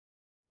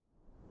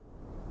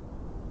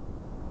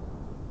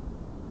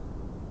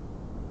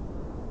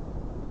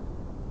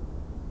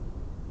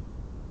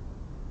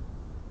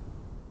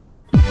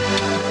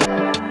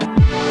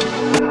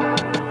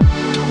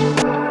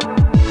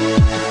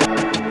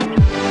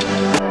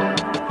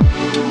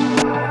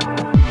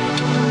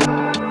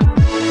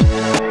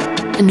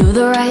I know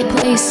the right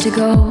place to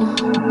go,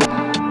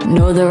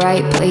 know the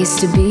right place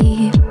to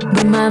be,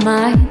 but my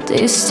mind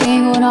is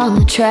tangled on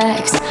the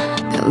tracks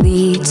that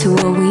lead to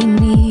what we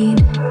need.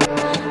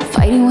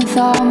 Fighting with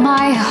all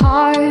my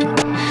heart,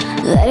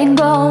 letting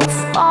go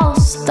of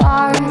false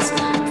starts.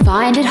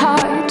 Find it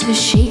hard to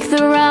shake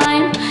the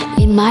rhyme.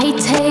 It might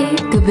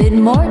take a bit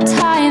more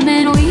time,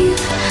 and we've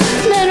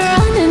been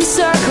running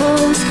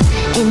circles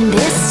in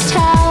this